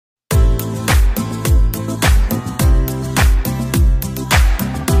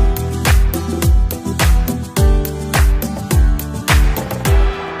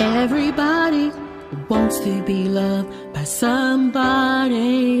loved by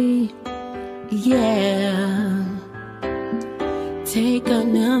somebody. Yeah. Take a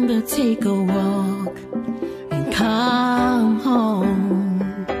number, take a walk, and come home.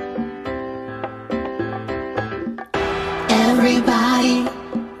 Everybody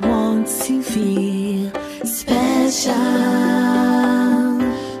wants to feel special,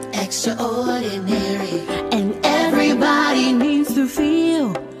 extraordinary, and everybody needs to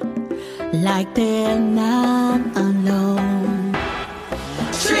feel like they're not alone.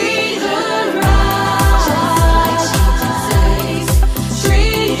 Treat her right, just like Jesus says.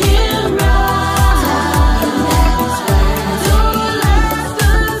 Treat him right, don't let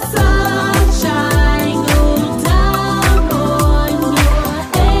the sunshine go down on your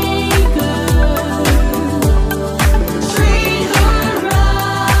anger. Treat her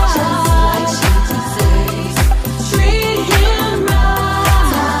right, just like Jesus says. Treat him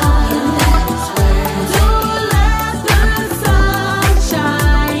right, don't let the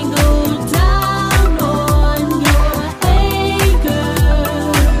sunshine go down on your anger.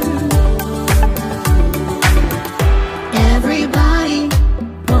 Everybody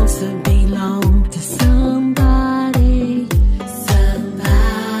wants to belong to somebody.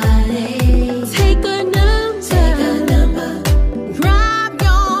 Somebody. Take a number, grab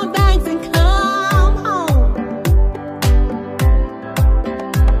your bags and come home.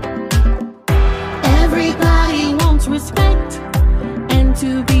 Everybody wants respect and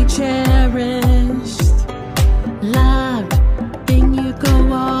to be cherished. Loved, then you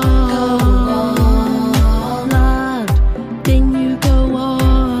go on. Loved, then you go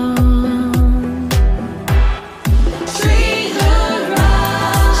on. Treat her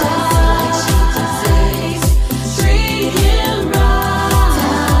right, just like Jesus says. Treat him right,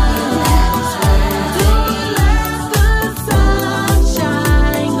 don't let the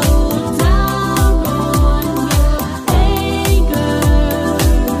sunshine go down on your anger.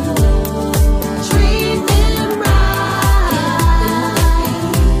 Treat them right,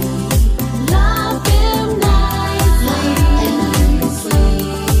 love them nicely and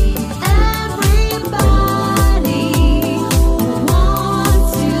sweet. Everybody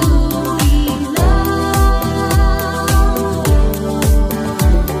wants to be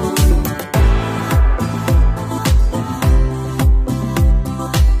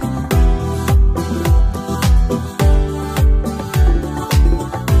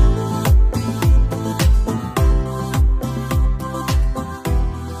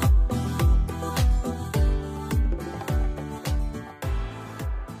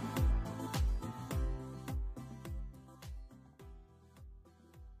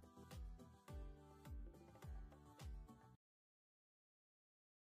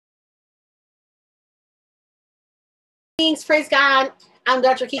Praise God. I'm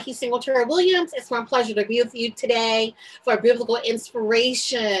Dr. Kiki Singletary-Williams. It's my pleasure to be with you today for biblical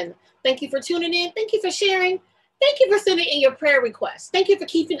inspiration. Thank you for tuning in. Thank you for sharing. Thank you for sending in your prayer requests. Thank you for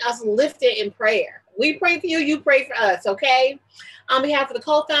keeping us lifted in prayer. We pray for you. You pray for us, okay? On behalf of the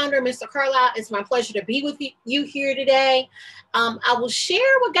co-founder, Mr. Carlyle, it's my pleasure to be with you here today. I will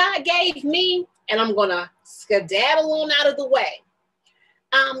share what God gave me, and I'm going to skedaddle on out of the way.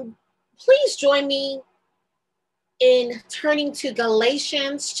 Please join me in turning to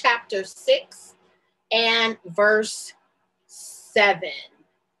Galatians chapter 6 and verse 7.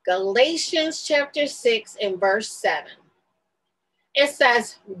 Galatians chapter 6 and verse 7. It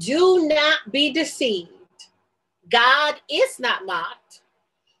says, "Do not be deceived. God is not mocked.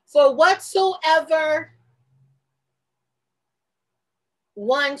 For whatsoever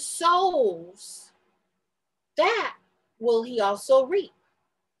one sows, that will he also reap."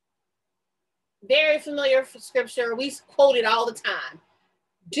 Very familiar scripture. We quote it all the time.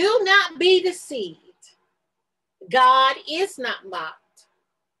 Do not be deceived. God is not mocked.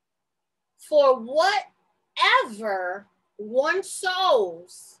 For whatever one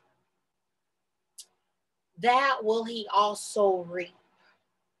sows, that will he also reap.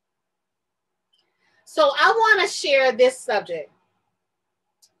 So I want to share this subject,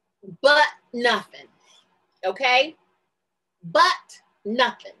 but nothing. Okay? But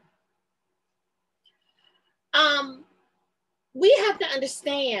nothing. We have to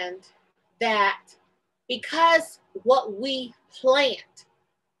understand that because what we plant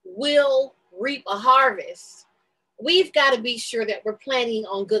will reap a harvest, we've got to be sure that we're planting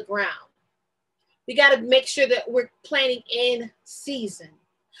on good ground. We got to make sure that we're planting in season.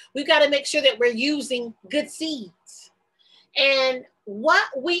 We've got to make sure that we're using good seeds. And what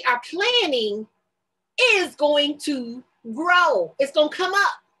we are planting is going to grow. It's going to come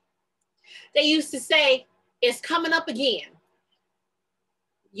up. They used to say, it's coming up again.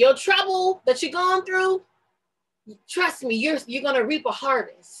 Your trouble that you're going through, trust me, you're going to reap a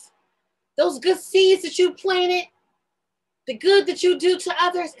harvest. Those good seeds that you planted, the good that you do to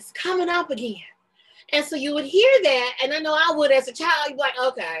others is coming up again. And so you would hear that, and I know I would as a child, you'd be like,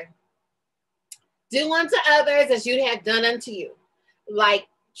 okay, do unto others as you'd have done unto you. Like,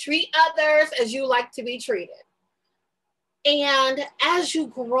 treat others as you like to be treated. And as you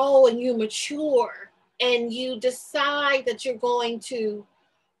grow and you mature and you decide that you're going to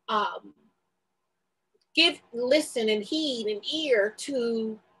listen and heed and ear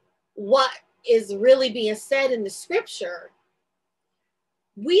to what is really being said in the scripture,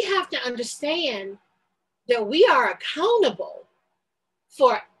 we have to understand that we are accountable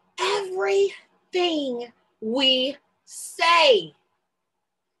for everything we say.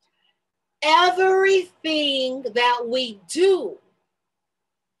 Everything that we do,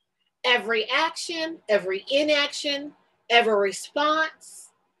 every action, every inaction, every response,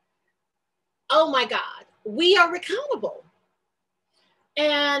 oh my God, we are accountable.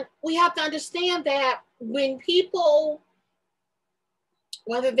 And we have to understand that when people,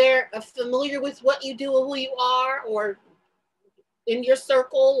 whether they're familiar with what you do or who you are, or in your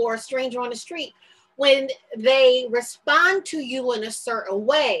circle or a stranger on the street, when they respond to you in a certain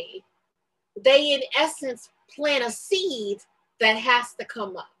way, they in essence plant a seed that has to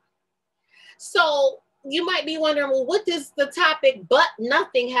come up. So you might be wondering, well, what does the topic "but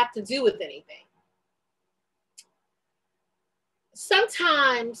nothing" have to do with anything?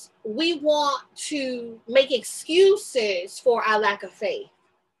 Sometimes we want to make excuses for our lack of faith.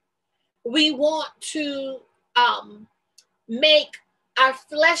 We want to make our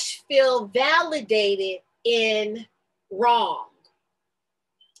flesh feel validated in wrong.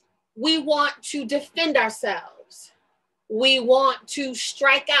 We want to defend ourselves. We want to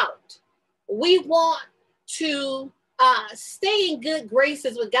strike out. We want to stay in good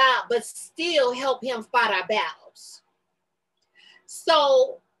graces with God, but still help him fight our battles.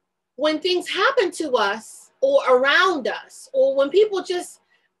 So when things happen to us or around us, or when people just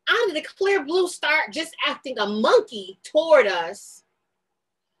out of the clear blue start just acting a monkey toward us,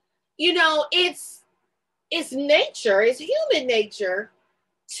 you know, it's nature, it's human nature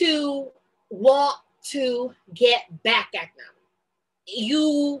to want to get back at them.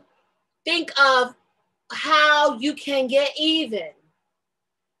 You think of how you can get even.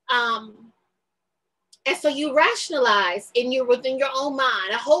 And so you rationalize within your own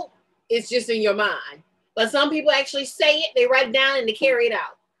mind. I hope it's just in your mind. But some people actually say it, they write it down, and they carry it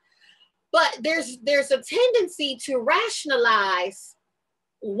out. But there's a tendency to rationalize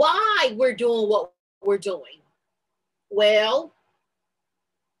why we're doing what we're doing. Well,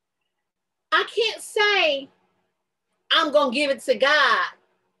 I can't say I'm going to give it to God,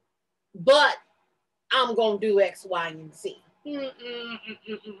 but I'm going to do X, Y, and Z.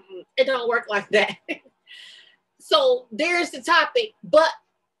 It don't work like that. So there's the topic, but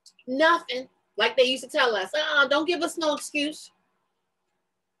nothing, like they used to tell us, don't give us no excuse.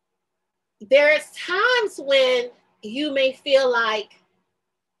 There's times when you may feel like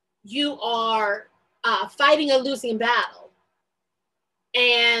you are fighting a losing battle.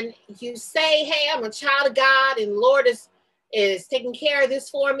 And you say, hey, I'm a child of God and the Lord is taking care of this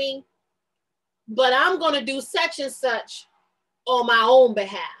for me, but I'm going to do such and such on my own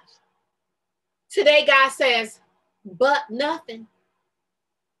behalf. Today, God says, but nothing.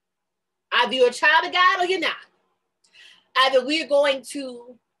 Either you're a child of God or you're not. Either we're going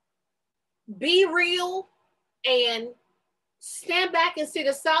to be real and stand back and see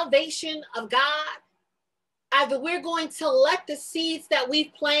the salvation of God. Either we're going to let the seeds that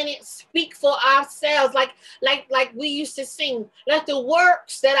we've planted speak for ourselves, like we used to sing, let the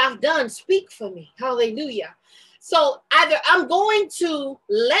works that I've done speak for me. Hallelujah. So either I'm going to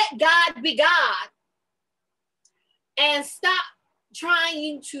let God be God and stop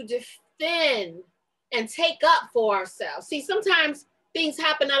trying to defend and take up for ourselves. See, sometimes things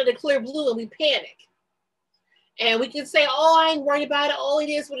happen out of the clear blue and we panic. And we can say, oh, I ain't worried about it. Oh, it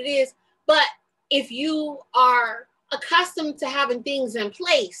is what it is. But if you are accustomed to having things in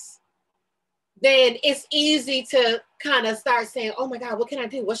place, then it's easy to kind of start saying, oh my God, what can I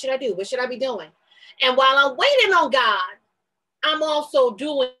do? What should I do? What should I be doing? And while I'm waiting on God, I'm also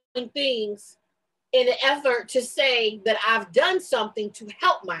doing things in an effort to say that I've done something to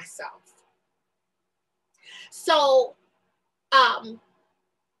help myself. So I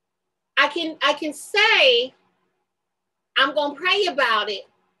can say I'm going to pray about it,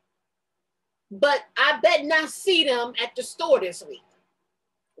 but I bet not see them at the store this week.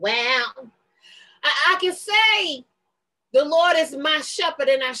 Well, I can say the Lord is my shepherd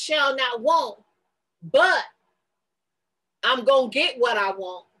and I shall not want, but I'm going to get what I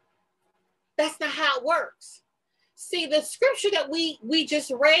want. That's not how it works. See, the scripture that we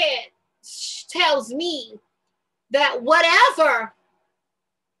just read tells me that whatever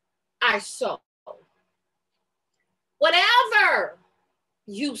I sow, whatever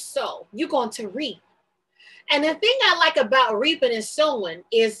you sow, you're going to reap. And the thing I like about reaping and sowing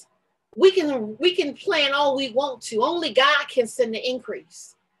is we can plan all we want to. Only God can send the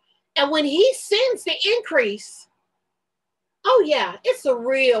increase. And when he sends the increase, oh yeah, it's a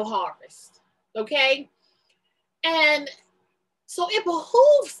real harvest. Okay? And so it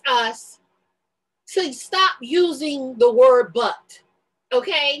behooves us to stop using the word but.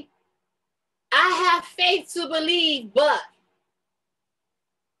 Okay? I have faith to believe, but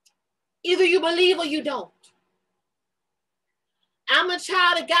either you believe or you don't. I'm a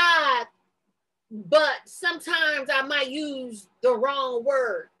child of God, but sometimes I might use the wrong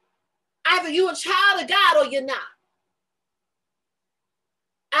word. Either you're a child of God or you're not.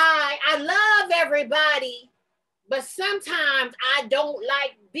 I love everybody, but sometimes I don't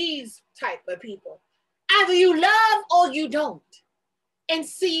like these type of people. Either you love or you don't. And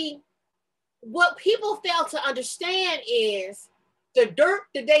see, what people fail to understand is the dirt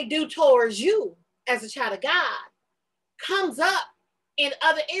that they do towards you as a child of God comes up in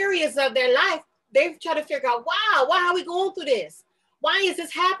other areas of their life. They try to figure out, wow, why are we going through this? Why is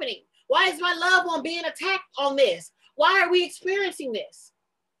this happening? Why is my loved one being attacked on this? Why are we experiencing this?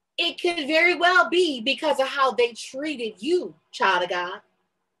 It could very well be because of how they treated you, child of God.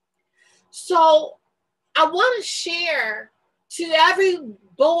 So I want to share to every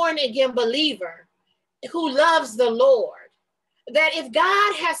born again believer who loves the Lord that if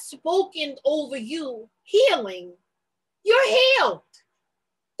God has spoken over you healing, you're healed.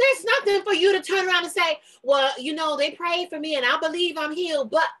 There's nothing for you to turn around and say, well, you know, they prayed for me and I believe I'm healed,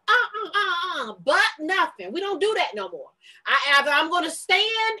 but but nothing. We don't do that no more. Either I'm going to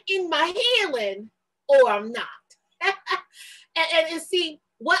stand in my healing or I'm not. and see,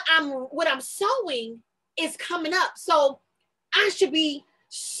 what I'm sowing is coming up. So I should be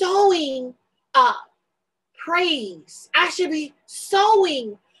sowing praise. I should be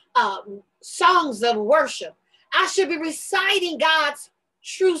sowing songs of worship. I should be reciting God's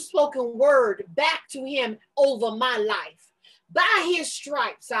true spoken word back to him over my life. By his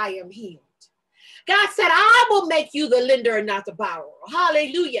stripes I am healed. God said, I will make you the lender and not the borrower.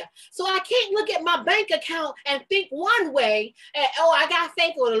 Hallelujah. So I can't look at my bank account and think one way, and, oh, I got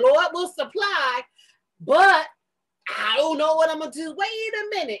faith or the Lord will supply, but I don't know what I'm going to do. Wait a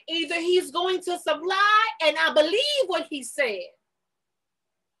minute. Either he's going to supply and I believe what he said,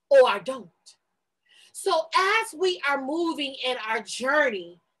 or I don't. So as we are moving in our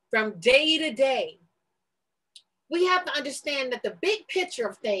journey from day to day, we have to understand that the big picture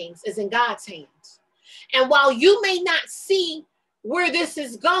of things is in God's hands. And while you may not see where this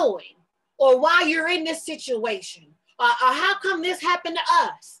is going or why you're in this situation, or how come this happened to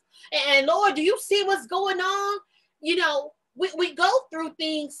us? And Lord, do you see what's going on? You know, we go through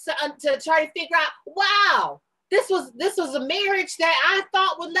things to try to figure out, wow, this was a marriage that I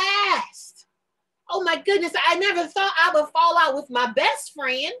thought would last. Oh my goodness, I never thought I would fall out with my best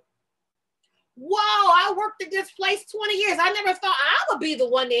friend. Whoa, I worked at this place 20 years. I never thought I would be the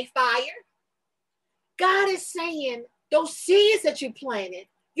one they fired. God is saying those seeds that you planted,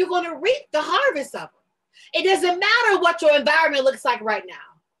 you're going to reap the harvest of them. It doesn't matter what your environment looks like right now.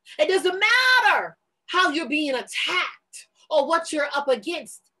 It doesn't matter how you're being attacked or what you're up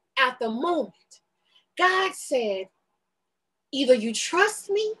against at the moment. God said, either you trust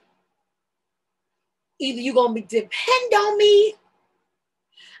me, either you're going to depend on me,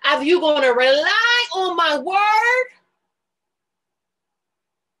 either you're going to rely on my word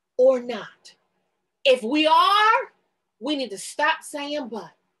or not. If we are, we need to stop saying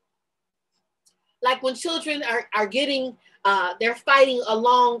but. Like when children are getting, they're fighting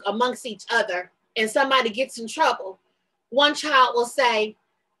along amongst each other and somebody gets in trouble, one child will say,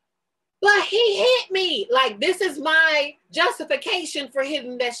 but he hit me. Like, this is my justification for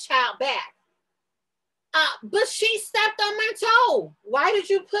hitting this child back. But she stepped on my toe. Why did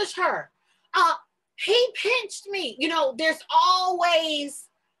you push her? He pinched me. You know, there's always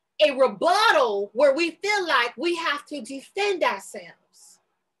a rebuttal where we feel like we have to defend ourselves.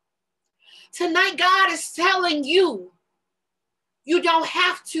 Tonight, God is telling you, you don't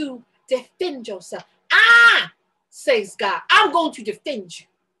have to defend yourself. Says God, I'm going to defend you.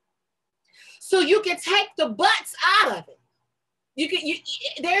 So you can take the buts out of it.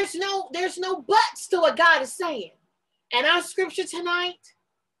 There's no buts to what God is saying. And our scripture tonight,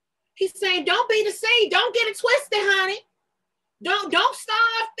 he's saying, don't be deceived. Don't get it twisted, honey. Don't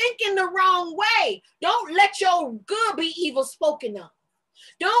start thinking the wrong way. Don't let your good be evil spoken of.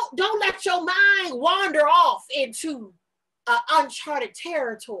 Don't let your mind wander off into uncharted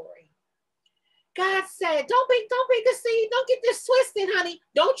territory. God said, don't be deceived. Don't get this twisted, honey.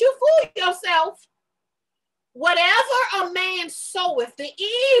 Don't you fool yourself. Whatever a man soweth, the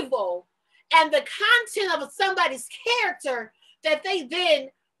evil and the content of somebody's character that they then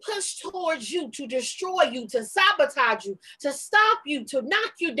push towards you to destroy you, to sabotage you, to stop you, to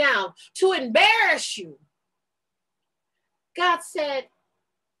knock you down, to embarrass you. God said,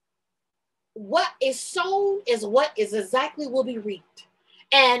 what is sown is what is exactly will be reaped.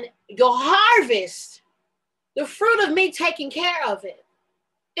 And your harvest, the fruit of me taking care of it,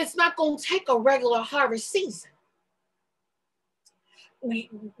 it's not going to take a regular harvest season.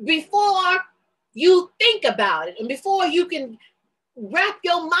 Before you think about it and before you can wrap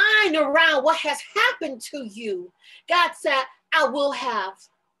your mind around what has happened to you, God said, I will have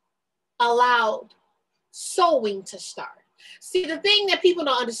allowed sowing to start. See, the thing that people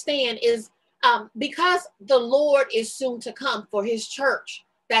don't understand is because the Lord is soon to come for his church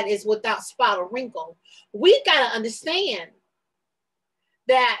that is without spot or wrinkle, we got to understand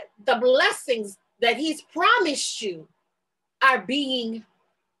that the blessings that he's promised you are being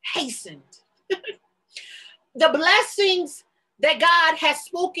hastened. The blessings that God has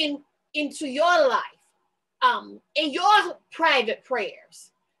spoken into your life, in your private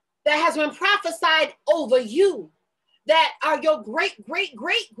prayers, that has been prophesied over you, that are your great, great,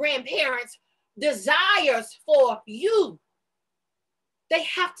 great grandparents' desires for you, they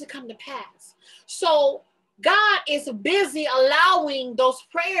have to come to pass. So God is busy allowing those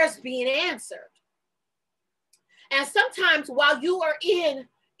prayers being answered. And sometimes while you are in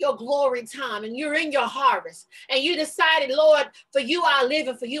your glory time and you're in your harvest and you decided, Lord, for you I live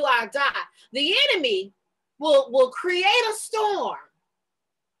and for you I die, the enemy will create a storm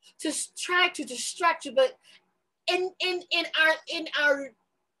to try to distract you. But in our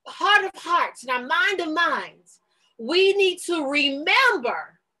heart of hearts, in our mind of minds, we need to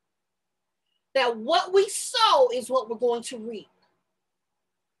remember that what we sow is what we're going to reap.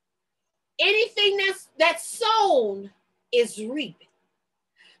 Anything that's sown is reaping.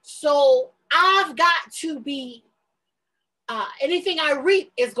 So I've got to be, anything I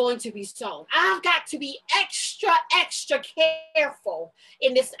reap is going to be sown. I've got to be extra, extra careful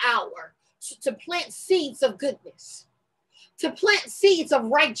in this hour to plant seeds of goodness, to plant seeds of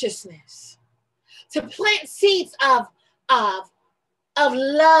righteousness, to plant seeds of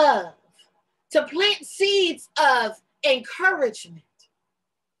love, to plant seeds of encouragement.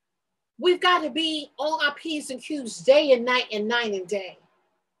 We've got to be on our P's and Q's day and night and night and day.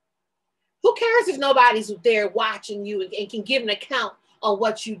 Who cares if nobody's there watching you and can give an account on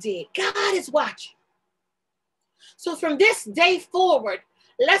what you did? God is watching. So from this day forward,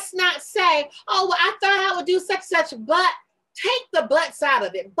 let's not say, oh, well, I thought I would do such, but take the buts out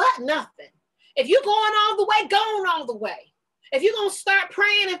of it, but nothing. If you're going all the way, going all the way. If you're going to start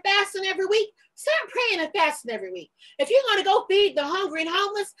praying and fasting every week, start praying and fasting every week. If you're going to go feed the hungry and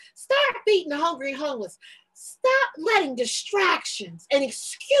homeless, start feeding the hungry and homeless. Stop letting distractions and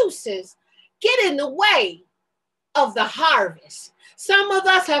excuses get in the way of the harvest. Some of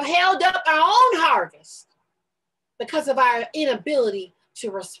us have held up our own harvest because of our inability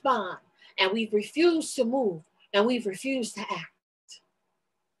to respond, and we've refused to move, and we've refused to act.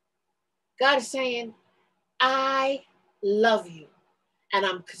 God is saying, I love you, and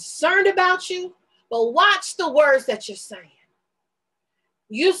I'm concerned about you, but watch the words that you're saying.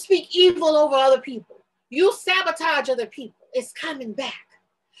 You speak evil over other people. You sabotage other people. It's coming back.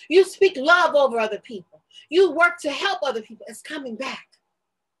 You speak love over other people. You work to help other people. It's coming back.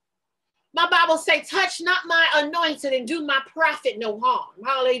 My Bible says, touch not my anointed and do my prophet no harm.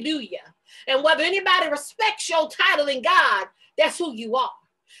 Hallelujah. And whether anybody respects your title in God, that's who you are.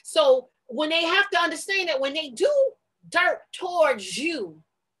 So when they have to understand that when they do dirt towards you,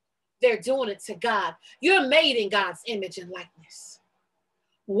 they're doing it to God. You're made in God's image and likeness.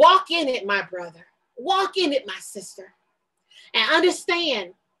 Walk in it, my brother. Walk in it, my sister. And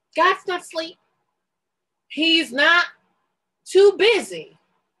understand, God's not asleep. He's not too busy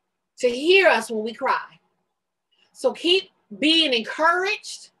to hear us when we cry. So keep being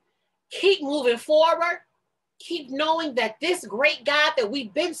encouraged. Keep moving forward. Keep knowing that this great God that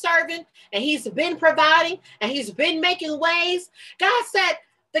we've been serving and he's been providing and he's been making ways. God said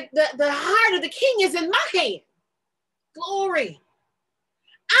the heart of the king is in my hand. Glory.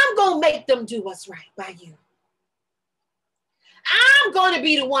 I'm going to make them do what's right by you. I'm going to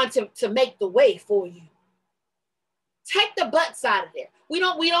be the one to make the way for you. Take the butts out of there. We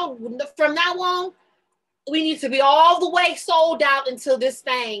don't, from now on, we need to be all the way sold out into this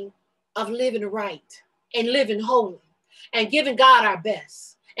thing of living right and living holy and giving God our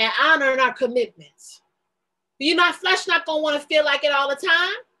best and honoring our commitments. You're not flesh, not going to want to feel like it all the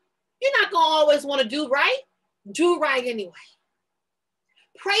time. You're not going to always want to do right. Do right anyway.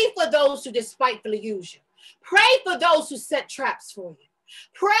 Pray for those who despitefully use you. Pray for those who set traps for you.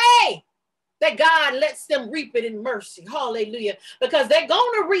 Pray that God lets them reap it in mercy. Hallelujah. Because they're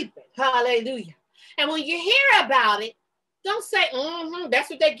going to reap it. Hallelujah. And when you hear about it, don't say, that's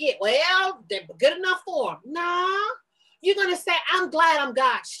what they get. Well, they're good enough for them. No. You're going to say, I'm glad I'm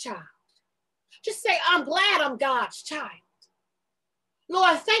God's child. Just say, I'm glad I'm God's child.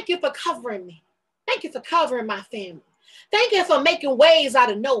 Lord, thank you for covering me. Thank you for covering my family. Thank you for making ways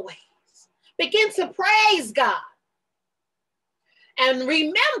out of no ways. Begin to praise God. And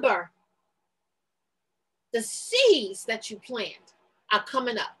remember, the seeds that you plant are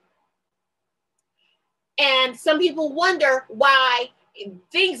coming up. And some people wonder why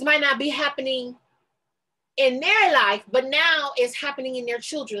things might not be happening in their life, but now it's happening in their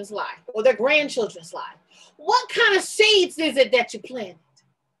children's life or their grandchildren's life. What kind of seeds is it that you planted?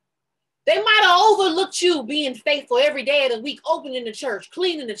 They might have overlooked you being faithful every day of the week, opening the church,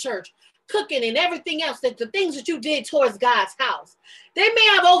 cleaning the church, cooking and everything else, that the things that you did towards God's house. They may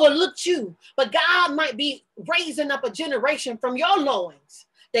have overlooked you, but God might be raising up a generation from your loins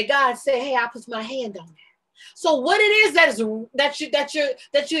that God said, hey, I put my hand on that. So what it is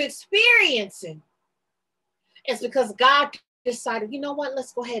that you're experiencing is because God decided, you know what,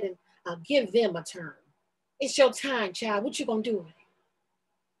 let's go ahead and give them a turn. It's your time, child. What you gonna do with it?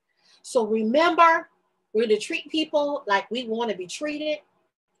 So remember, we're to treat people like we want to be treated.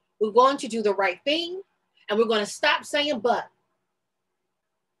 We're going to do the right thing, and we're going to stop saying, but.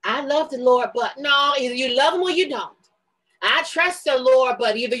 I love the Lord, but no, either you love him or you don't. I trust the Lord,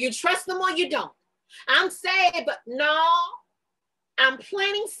 but either you trust him or you don't. I'm saved, but no, I'm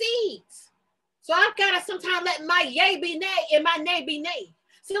planting seeds. So I've got to sometimes let my yay be nay and my nay be nay.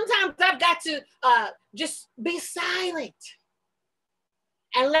 Sometimes I've got to just be silent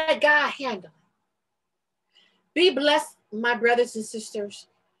and let God handle it. Be blessed, my brothers and sisters.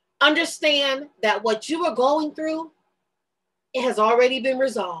 Understand that what you are going through, it has already been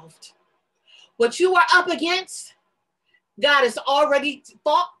resolved. What you are up against, God has already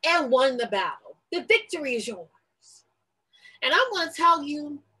fought and won the battle. The victory is yours. And I want to tell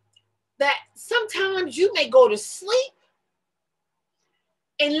you that sometimes you may go to sleep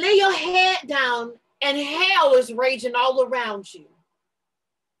and lay your head down and hell is raging all around you.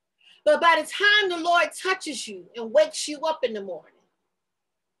 But by the time the Lord touches you and wakes you up in the morning,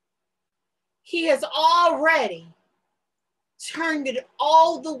 he has already turned it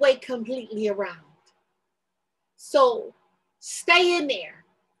all the way completely around. So stay in there.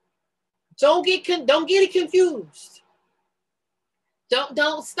 Don't get it confused.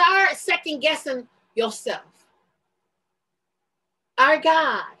 Don't start second guessing yourself. Our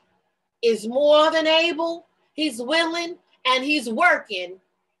God is more than able. He's willing and he's working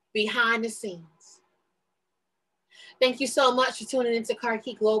behind the scenes. Thank you so much for tuning into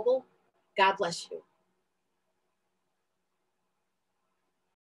Carki Global. God bless you.